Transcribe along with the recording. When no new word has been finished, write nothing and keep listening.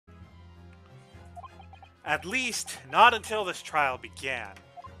At least, not until this trial began.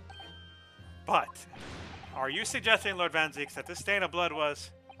 But, are you suggesting, Lord Van Zeeks, that this stain of blood was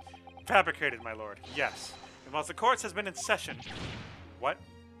fabricated, my lord? Yes. And whilst the courts has been in session... What?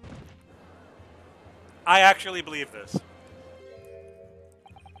 I actually believe this.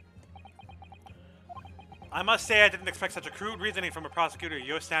 I must say I didn't expect such a crude reasoning from a prosecutor of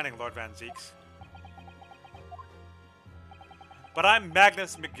your standing, Lord Van Zeeks. But I'm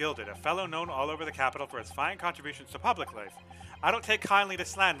Magnus McGilded, a fellow known all over the capital for his fine contributions to public life. I don't take kindly to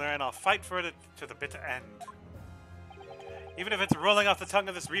slander, and I'll fight for it to the bitter end. Even if it's rolling off the tongue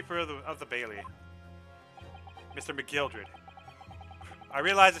of this reaper of the Bailey. Mr. McGildred, I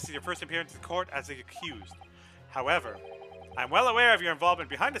realize this is your first appearance in court as the accused. However, I'm well aware of your involvement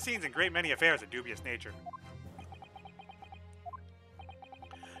behind the scenes in great many affairs of dubious nature.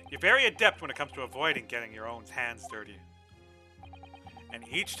 You're very adept when it comes to avoiding getting your own hands dirty. And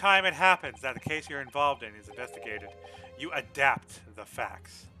each time it happens that the case you're involved in is investigated, you adapt the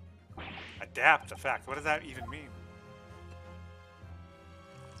facts. Adapt the facts? What does that even mean?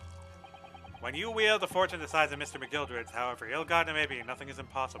 When you wield the fortune the size of Mr. McGildred's, however ill-gotten it may be, nothing is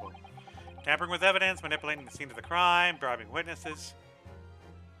impossible. Tampering with evidence, manipulating the scene of the crime, bribing witnesses.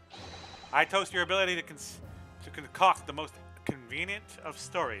 I toast your ability to concoct the most convenient of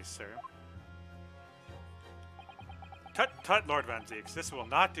stories, sir. Tut tut, Lord Van Zeeks, this will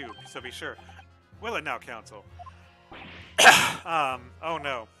not do, so be sure. Will it now, counsel? Oh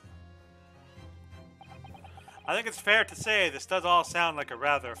no. I think it's fair to say this does all sound like a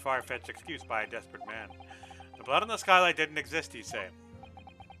rather far-fetched excuse by a desperate man. The blood on the skylight didn't exist, you say.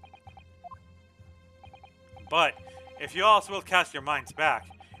 But, if you also will cast your minds back,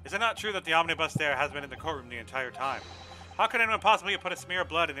 is it not true that the omnibus there has been in the courtroom the entire time? How could anyone possibly have put a smear of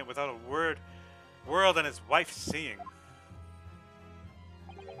blood in it without a world and his wife seeing?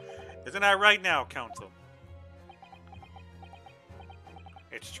 Isn't that right now, counsel?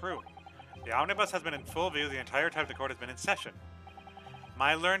 It's true. The omnibus has been in full view the entire time the court has been in session.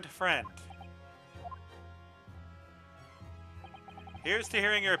 My learned friend. Here's to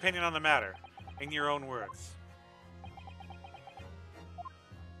hearing your opinion on the matter, in your own words.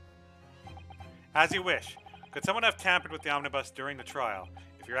 As you wish. Could someone have tampered with the omnibus during the trial?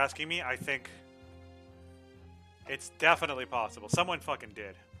 If you're asking me, I think it's definitely possible. Someone fucking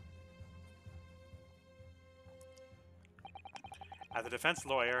did. As a defense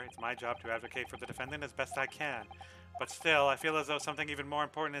lawyer, it's my job to advocate for the defendant as best I can. But still, I feel as though something even more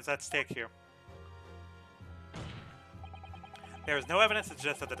important is at stake here. There is no evidence to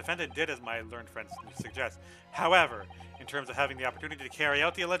suggest that the defendant did as my learned friend suggests. However, in terms of having the opportunity to carry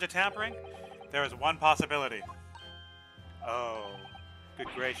out the alleged tampering, there is one possibility. Oh, good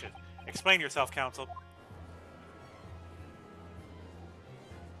gracious. Explain yourself, counsel.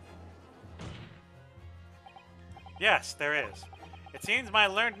 Yes, there is. It seems my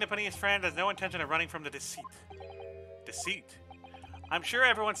learned Nipponese friend has no intention of running from the deceit. Deceit? I'm sure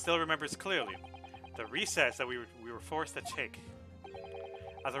everyone still remembers clearly. The recess that we were forced to take.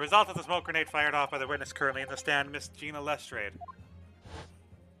 As a result of the smoke grenade fired off by the witness currently in the stand, Miss Gina Lestrade.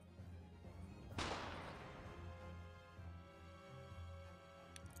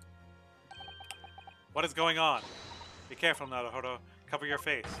 What is going on? Be careful, Naruhodo. Cover your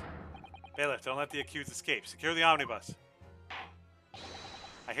face. Bailiff, don't let the accused escape. Secure the omnibus.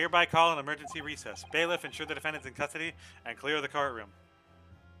 I hereby call an emergency recess. Bailiff, ensure the defendant's in custody and clear the courtroom.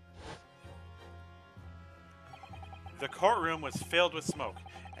 The courtroom was filled with smoke,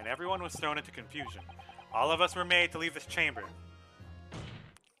 and everyone was thrown into confusion. All of us were made to leave this chamber.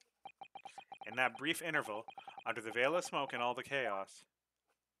 In that brief interval, under the veil of smoke and all the chaos,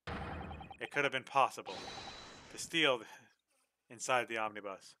 it could have been possible to steal inside the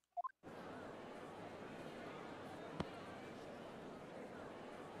omnibus.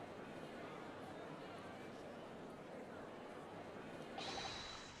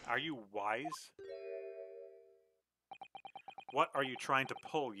 Are you wise? What are you trying to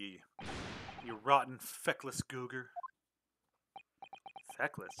pull, ye? You rotten, feckless googer.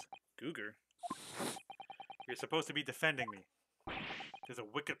 Feckless? Googer? You're supposed to be defending me. There's a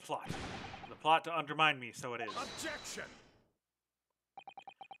wicked plot. The plot to undermine me, so it is. Objection!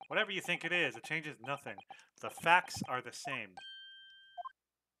 Whatever you think it is, it changes nothing. The facts are the same.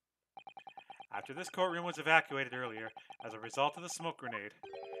 After this courtroom was evacuated earlier, as a result of the smoke grenade,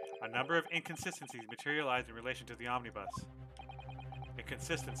 a number of inconsistencies materialized in relation to the omnibus.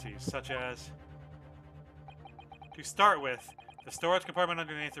 Inconsistencies such as... To start with, the storage compartment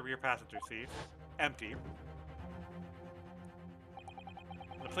underneath the rear passenger seat, empty.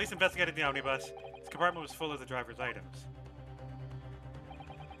 The police investigated the omnibus. Its compartment was full of the driver's items.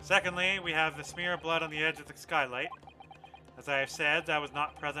 Secondly, we have the smear of blood on the edge of the skylight. As I have said, I was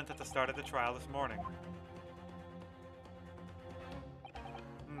not present at the start of the trial this morning.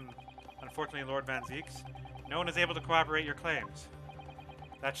 Unfortunately, Lord Van Zieks, no one is able to corroborate your claims.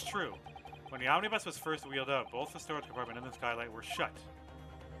 That's true. When the omnibus was first wheeled out, both the storage compartment and the skylight were shut.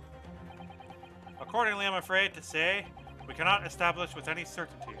 Accordingly, I'm afraid to say, we cannot establish with any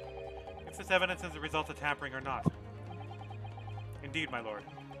certainty if this evidence is the result of tampering or not. Indeed, my lord.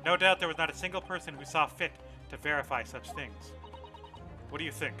 No doubt there was not a single person who saw fit to verify such things. What do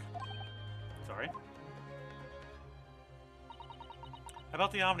you think? Sorry?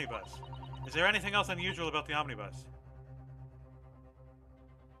 About the omnibus. Is there anything else unusual about the omnibus?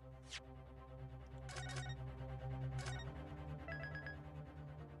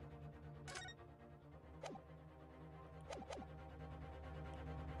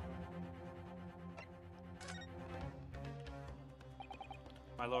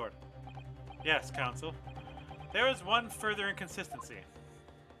 My lord. Yes, counsel. There is one further inconsistency.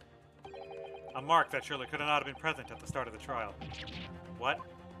 A mark that surely could not have been present at the start of the trial. What?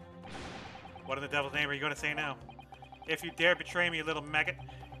 What in the devil's name are you going to say now? If you dare betray me, you little maggot,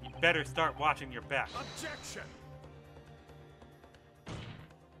 you better start watching your back. Objection!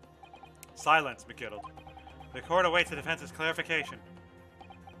 Silence, McGiddle. The court awaits the defense's clarification.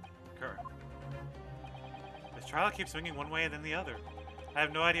 Kerr. This trial keeps swinging one way and then the other. I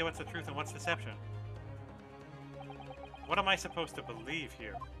have no idea what's the truth and what's deception. What am I supposed to believe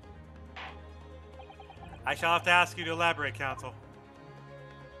here? I shall have to ask you to elaborate, counsel.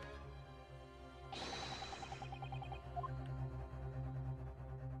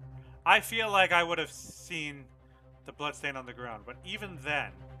 I feel like I would have seen the bloodstain on the ground, but even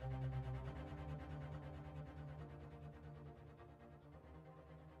then...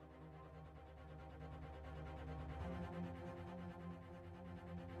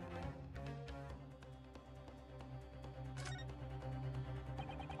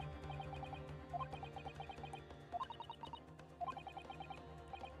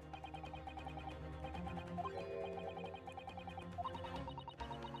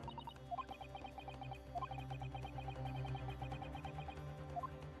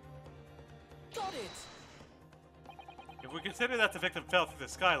 Got it! If we consider that the victim fell through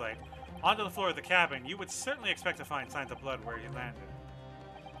the skylight onto the floor of the cabin, you would certainly expect to find signs of blood where he landed.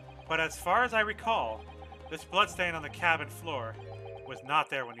 But as far as I recall, this bloodstain on the cabin floor was not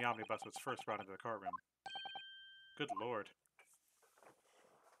there when the omnibus was first brought into the courtroom. Good lord.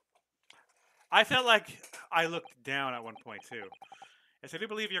 I felt like I looked down at one point too. Yes, I do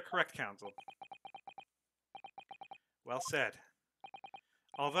believe you're correct, counsel. Well said.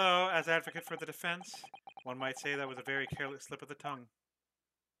 Although, as advocate for the defense, one might say that was a very careless slip of the tongue.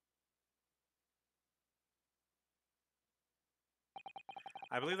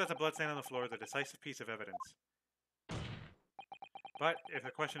 I believe that the bloodstain on the floor is a decisive piece of evidence. But if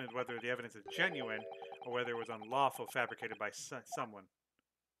the question is whether the evidence is genuine, or whether it was unlawful fabricated by someone,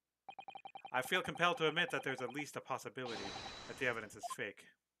 I feel compelled to admit that there's at least a possibility that the evidence is fake.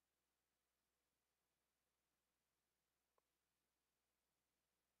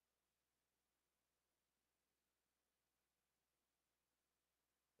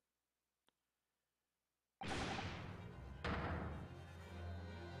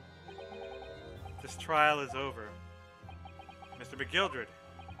 This trial is over. Mr. McGildred,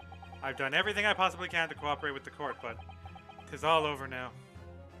 I've done everything I possibly can to cooperate with the court, but 'tis all over now.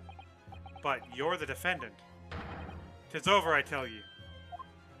 But you're the defendant. 'Tis over, I tell you.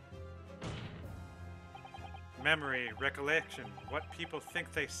 Memory, recollection, what people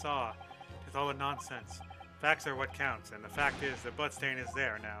think they saw, 'tis all a nonsense. Facts are what counts, and the fact is the bloodstain is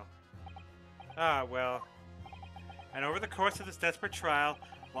there now. Ah, well. And over the course of this desperate trial,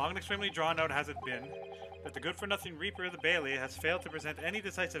 long and extremely drawn out has it been, that the good-for-nothing Reaper of the Bailey has failed to present any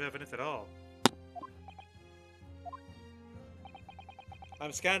decisive evidence at all.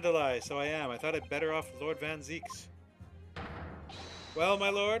 I'm scandalized, so I am. I thought I'd better off Lord Van Zieks. Well, my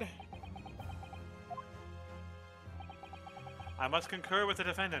lord, I must concur with the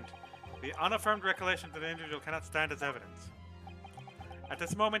defendant. The unaffirmed recollections of the individual cannot stand as evidence. At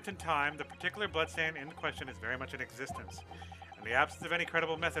this moment in time, the particular bloodstain in question is very much in existence, in the absence of any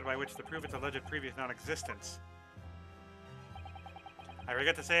credible method by which to prove its alleged previous non-existence. I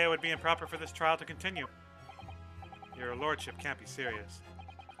regret to say it would be improper for this trial to continue. Your lordship can't be serious.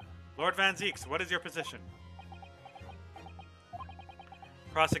 Lord Van Zieks, what is your position?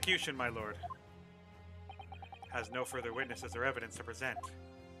 Prosecution, my lord, has no further witnesses or evidence to present.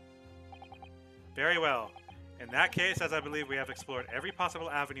 Very well. In that case, as I believe we have explored every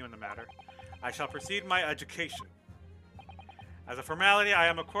possible avenue in the matter, I shall proceed my education. As a formality, I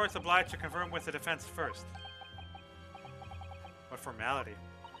am of course obliged to confirm with the defense first. What formality?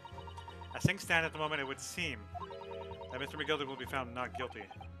 As things stand at the moment, it would seem that Mr. McGilder will be found not guilty.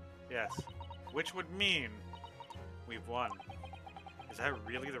 Yes. Which would mean we've won. Is that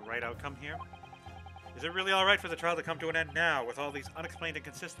really the right outcome here? Is it really alright for the trial to come to an end now with all these unexplained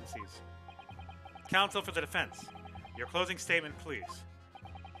inconsistencies? Counsel for the defense, your closing statement, please.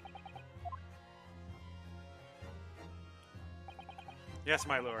 Yes,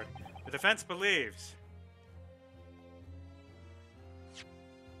 my lord. The defense believes.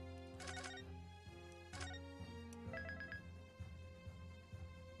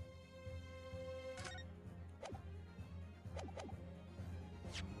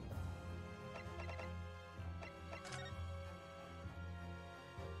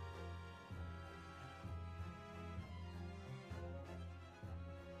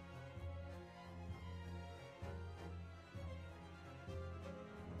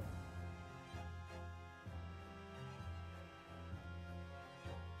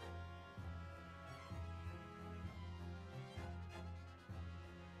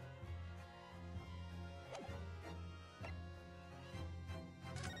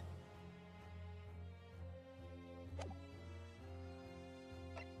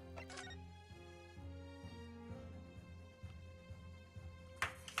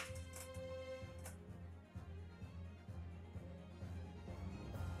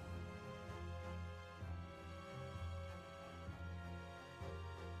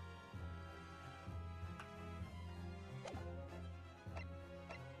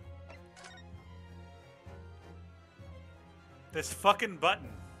 This fucking button.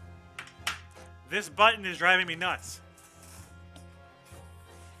 This button is driving me nuts.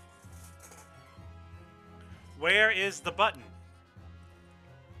 Where is the button?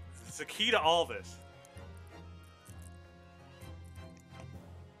 It's the key to all this.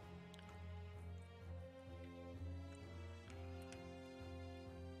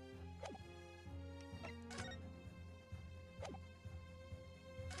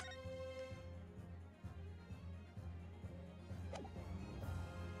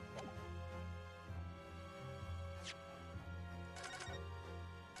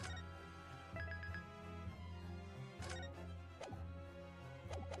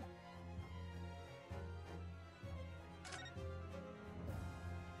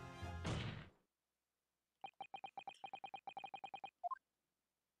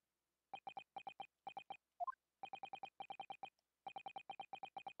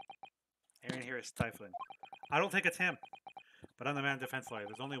 Aaron here is stifling. I don't think it's him, but I'm the man defense lawyer.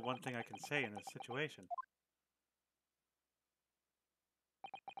 There's only one thing I can say in this situation.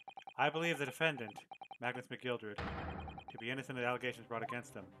 I believe the defendant, Magnus McGildred, to be innocent of the allegations brought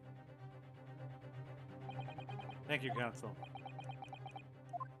against him. Thank you, counsel.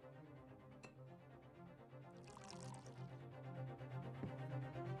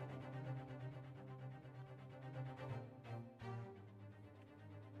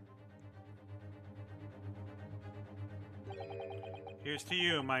 Here's to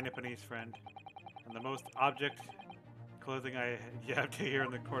you, my Nipponese friend, and the most object clothing I have to hear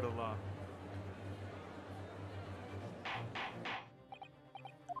in the court of law.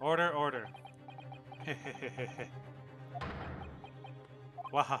 Order, order.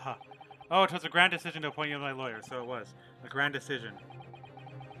 Wahaha. Oh, it was a grand decision to appoint you as my lawyer, so it was. A grand decision.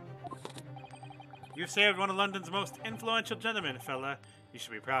 You've saved one of London's most influential gentlemen, fella. You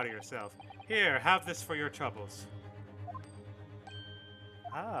should be proud of yourself. Here, have this for your troubles.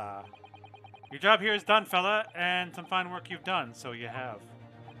 Ah. Your job here is done, fella, and some fine work you've done, so you have.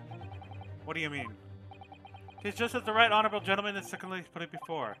 What do you mean? It's just as the right honorable gentleman has secondly put it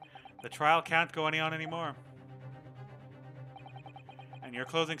before. The trial can't go on anymore. And your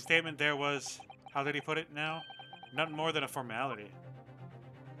closing statement there was, how did he put it now? Nothing more than a formality.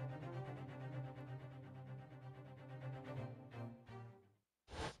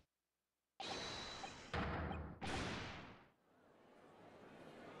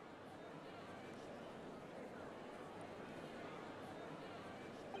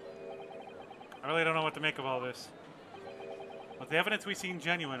 I really don't know what to make of all this. Was the evidence we seen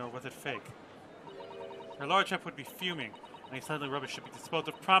genuine, or was it fake? Her lordship would be fuming. Any suddenly rubbish should be disposed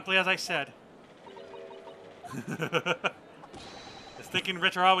of promptly, as I said. The stinking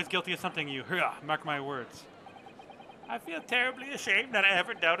rich are always guilty of something, you. Mark my words. I feel terribly ashamed that I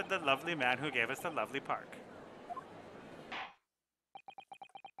ever doubted the lovely man who gave us the lovely park.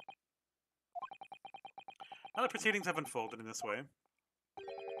 Now the proceedings have unfolded in this way.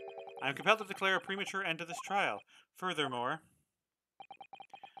 I am compelled to declare a premature end to this trial. Furthermore,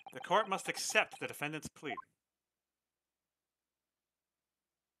 the court must accept the defendant's plea.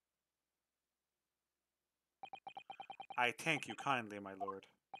 I thank you kindly, my lord.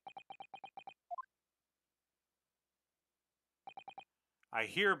 I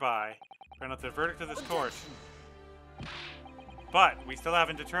hereby pronounce the verdict of this court. But we still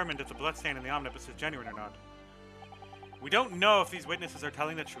haven't determined if the bloodstain in the omnibus is genuine or not. We don't know if these witnesses are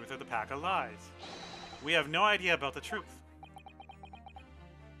telling the truth or the pack of lies. We have no idea about the truth.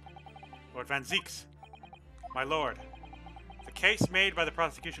 Lord Van Zieks, my lord, the case made by the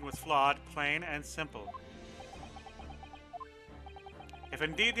prosecution was flawed, plain, and simple. If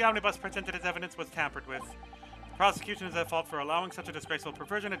indeed the omnibus presented as evidence was tampered with, the prosecution is at fault for allowing such a disgraceful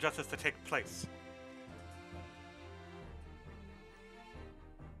perversion of justice to take place.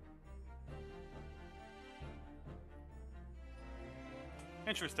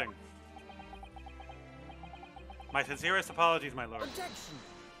 Interesting. My sincerest apologies, my lord. Objection.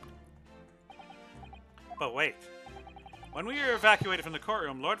 But wait. When we were evacuated from the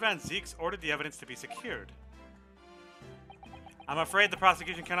courtroom, Lord Van Zieks ordered the evidence to be secured. I'm afraid the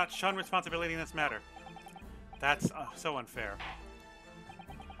prosecution cannot shun responsibility in this matter. That's so unfair.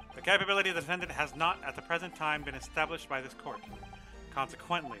 The capability of the defendant has not, at the present time, been established by this court.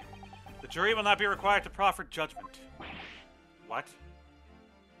 Consequently, the jury will not be required to proffer judgment. What?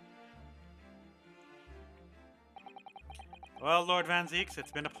 Well, Lord Van Zieks,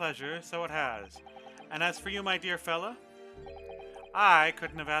 it's been a pleasure, so it has. And as for you, my dear fella, I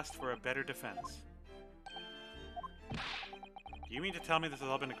couldn't have asked for a better defense. Do you mean to tell me this has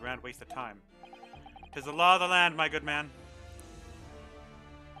all been a grand waste of time? 'Tis the law of the land, my good man.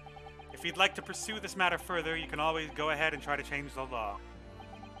 If you'd like to pursue this matter further, you can always go ahead and try to change the law.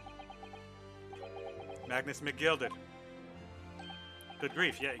 Magnus McGilded. Good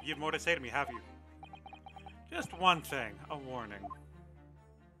grief, yeah, you've more to say to me, have you? Just one thing, a warning.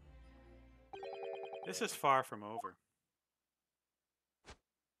 This is far from over.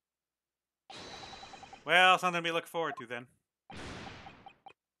 Well, something we look forward to then.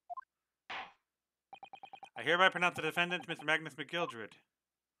 I hereby pronounce the defendant, Mr. Magnus McGildred.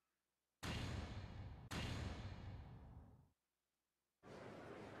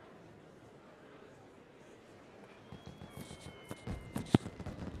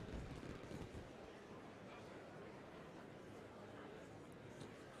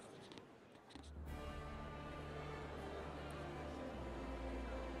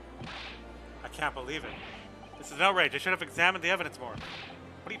 I can't believe it. This is an outrage. I should have examined the evidence more.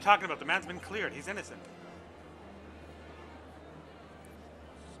 What are you talking about? The man's been cleared. He's innocent.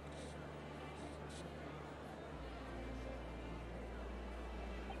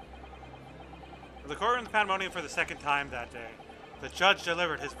 The courtroom's pandemonium for the second time that day. The judge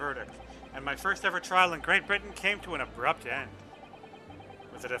delivered his verdict, and my first ever trial in Great Britain came to an abrupt end,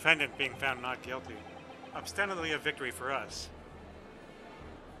 with the defendant being found not guilty. Ostensibly a victory for us.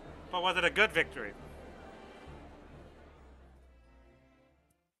 But was it a good victory?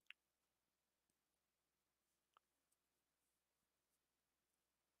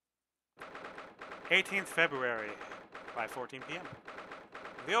 '18th February, 5:14 p.m.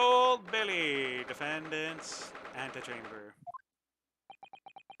 The Old Bailey, defendant's antechamber.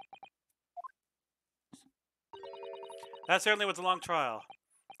 That certainly was a long trial.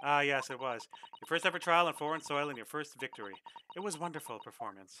 Ah, yes, it was. Your first ever trial on foreign soil and your first victory. It was a wonderful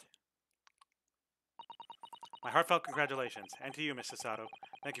performance. My heartfelt congratulations, and to you, Mr. Sato.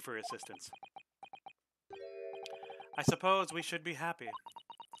 Thank you for your assistance. I suppose we should be happy.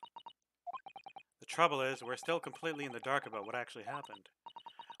 The trouble is, we're still completely in the dark about what actually happened.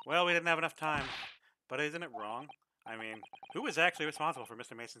 Well, we didn't have enough time, but isn't it wrong? I mean, who was actually responsible for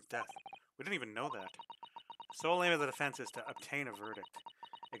Mr. Mason's death? We didn't even know that. The sole aim of the defense is to obtain a verdict.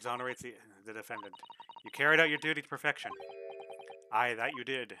 Exonerates the defendant. You carried out your duty to perfection. Aye, that you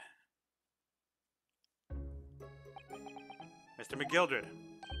did. Mr. McGildred.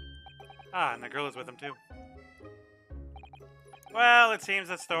 Ah, and the girl is with him too. Well, it seems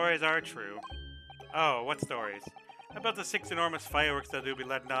that stories are true. Oh, what stories? About the 6 enormous fireworks that will be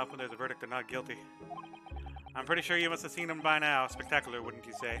letting off when there's a verdict of not guilty. I'm pretty sure you must have seen them by now. Spectacular, wouldn't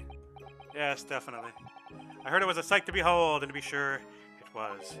you say? Yes, definitely. I heard it was a sight to behold, and to be sure, it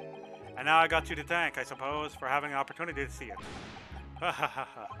was. And now I got you to thank, I suppose, for having an opportunity to see it. Ha ha ha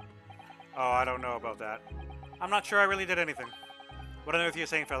ha. Oh, I don't know about that. I'm not sure I really did anything. What on earth are you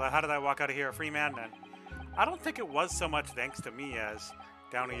saying, fella? How did I walk out of here a free man, then? I don't think it was so much thanks to me as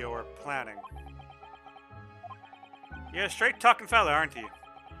down to your planning. You're a straight-talking fella, aren't you?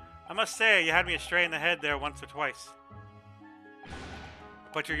 I must say, you had me astray in the head there once or twice.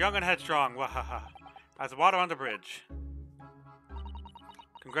 But you're young and headstrong, wahaha. As water on the bridge.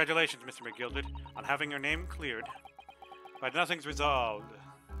 Congratulations, Mr. McGilded, on having your name cleared. But nothing's resolved.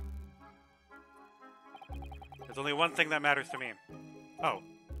 There's only one thing that matters to me. Oh.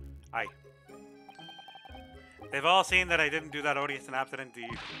 Aye. They've all seen that I didn't do that odious and abstinent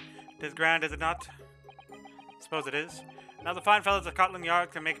deed. 'Tis grand, is it not? Suppose it is. Now the fine fellows of Scotland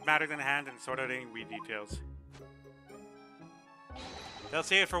Yard can make matters in hand and sort out any wee details. They'll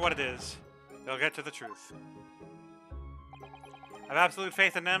see it for what it is. They'll get to the truth. I've absolute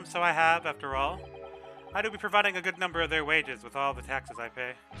faith in them, so I have, after all. I do be providing a good number of their wages with all the taxes I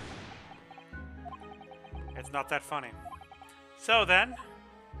pay. It's not that funny. So then,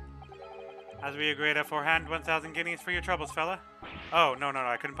 as we agreed aforehand, 1,000 guineas for your troubles, fella. Oh, no,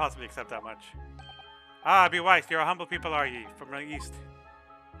 I couldn't possibly accept that much. Ah, be wise, you're a humble people, are ye, from the east.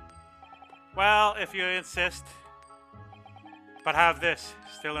 Well, if you insist. But have this,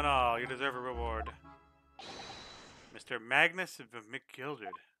 still in all, you deserve a reward. Mr. Magnus of McGilded.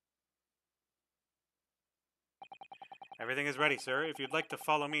 Everything is ready, sir, if you'd like to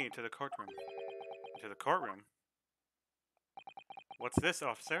follow me to the courtroom. To the courtroom? What's this,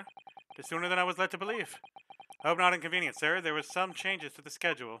 officer? 'Tis sooner than I was led to believe. I hope not inconvenient, sir. There was some changes to the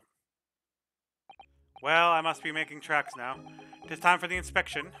schedule. Well, I must be making tracks now. 'Tis time for the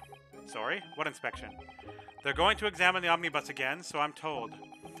inspection. Sorry, what inspection? They're going to examine the omnibus again, so I'm told.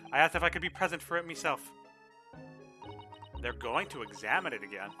 I asked if I could be present for it myself. They're going to examine it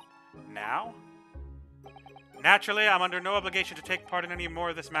again? Now? Naturally, I'm under no obligation to take part in any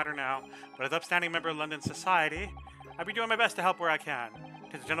more of this matter now, but as upstanding member of London society, I'll be doing my best to help where I can.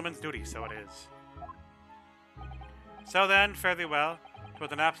 'Tis a gentleman's duty, so it is. So then, fare thee well.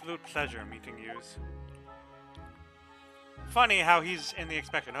 'Twas an absolute pleasure meeting yous. Funny how he's in the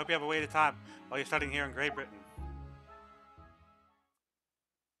inspection. Hope you have a wait of time while you're studying here in Great Britain.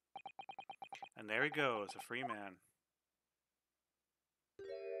 And there he goes, a free man.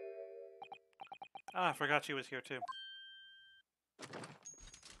 Ah, I forgot she was here too.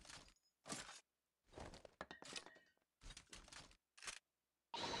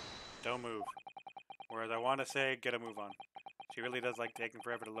 Don't move. Whereas I want to say, get a move on. She really does like taking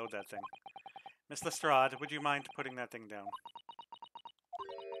forever to load that thing. Miss Lestrade, would you mind putting that thing down?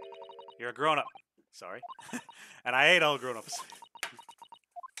 You're a grown-up. Sorry. And I hate all grown-ups.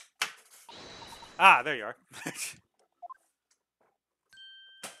 Ah, there you are.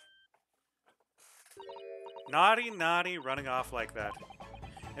 Naughty, running off like that.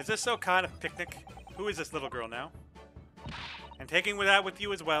 Is this so kind of picnic? Who is this little girl now? And taking that with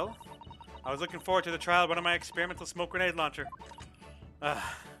you as well? I was looking forward to the trial of one of my experimental smoke grenade launcher.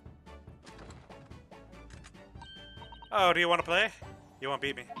 Oh, do you want to play? You won't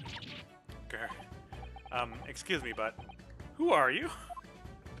beat me. Grr. Excuse me, but who are you?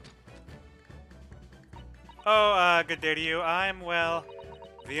 Oh, good day to you. I'm, well,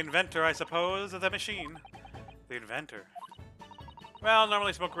 the inventor, I suppose, of the machine. The inventor. Well,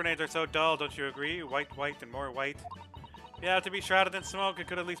 normally smoke grenades are so dull, don't you agree? White, and more white. Yeah, to be shrouded in smoke, it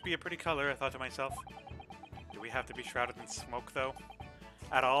could at least be a pretty color, I thought to myself. Do we have to be shrouded in smoke, though?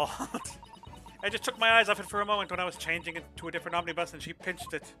 At all? I just took my eyes off it for a moment when I was changing into a different omnibus and she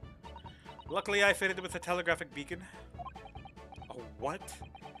pinched it. Luckily, I fitted it with a telegraphic beacon. Oh, what?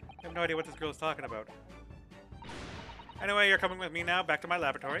 I have no idea what this girl is talking about. Anyway, you're coming with me now, back to my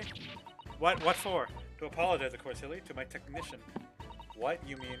laboratory. What for? To apologize, of course, silly, to my technician. What?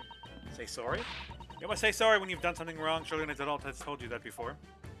 You mean, say sorry? You must say sorry when you've done something wrong. Surely an adult has told you that before.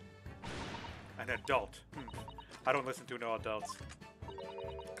 An adult? I don't listen to no adults.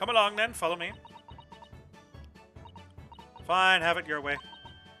 Come along, then. Follow me. Fine, have it your way.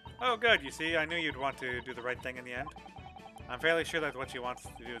 Oh, good. You see, I knew you'd want to do the right thing in the end. I'm fairly sure that what she wants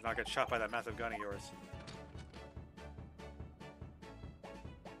to do is not get shot by that massive gun of yours.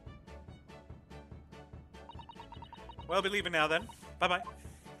 Well, be leaving now, then. Bye-bye.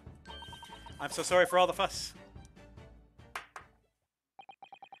 I'm so sorry for all the fuss.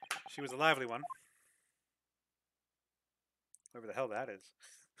 She was a lively one. Whoever the hell that is.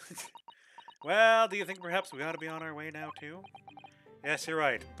 Well, do you think perhaps we ought to be on our way now, too? Yes, you're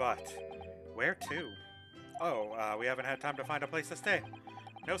right, but where to? Oh, we haven't had time to find a place to stay.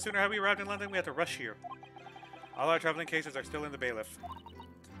 No sooner have we arrived in London, we had to rush here. All our traveling cases are still in the bailiff.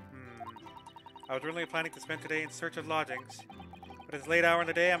 I was originally planning to spend today in search of lodgings, but it's a late hour in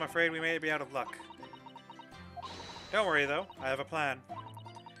the day, I'm afraid we may be out of luck. Don't worry, though. I have a plan.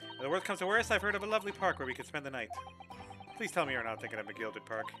 If the worst comes to worst, I've heard of a lovely park where we could spend the night. Please tell me you're not thinking of McGilded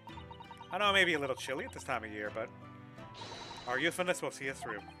Park. I know it may be a little chilly at this time of year, but our youthfulness will see us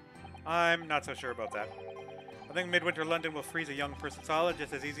through. I'm not so sure about that. I think midwinter London will freeze a young person solid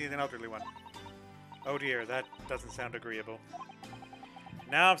just as easy as an elderly one. Oh dear, that doesn't sound agreeable.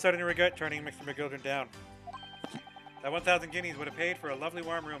 Now I'm starting to regret turning Mr. McGilded down. That 1,000 guineas would have paid for a lovely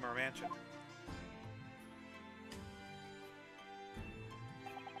warm room or mansion.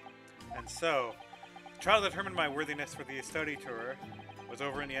 And so, the trial that determined my worthiness for the study tour was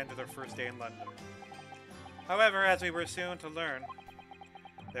over in the end of their first day in London. However, as we were soon to learn,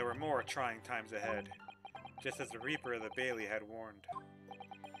 there were more trying times ahead, just as the Reaper of the Bailey had warned.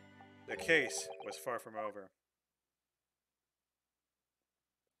 The case was far from over.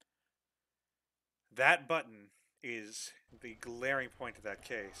 That button is the glaring point of that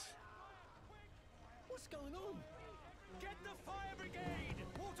case. What's going on? Get the fire brigade!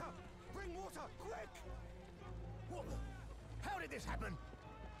 Water! Bring water, quick! What the? How did this happen?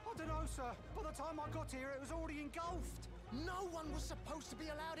 I don't know, sir. By the time I got here, it was already engulfed. No one was supposed to be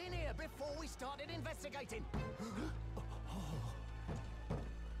allowed in here before we started investigating.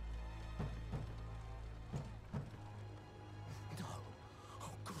 No.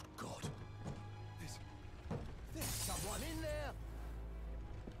 Oh, good God. There's someone in there.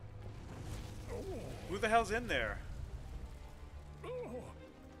 Who the hell's in there? Oh.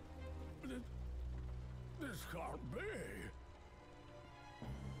 This can't be.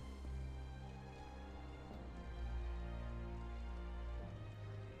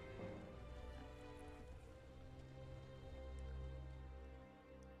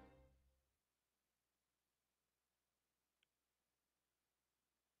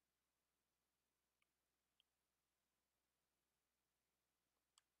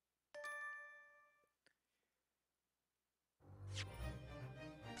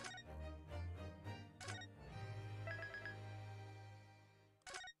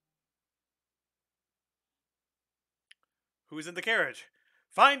 Who's in the carriage?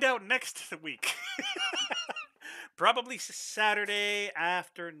 Find out next week. Probably Saturday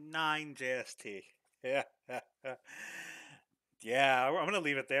after 9 JST. Yeah. Yeah, I'm gonna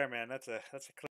leave it there, man. That's a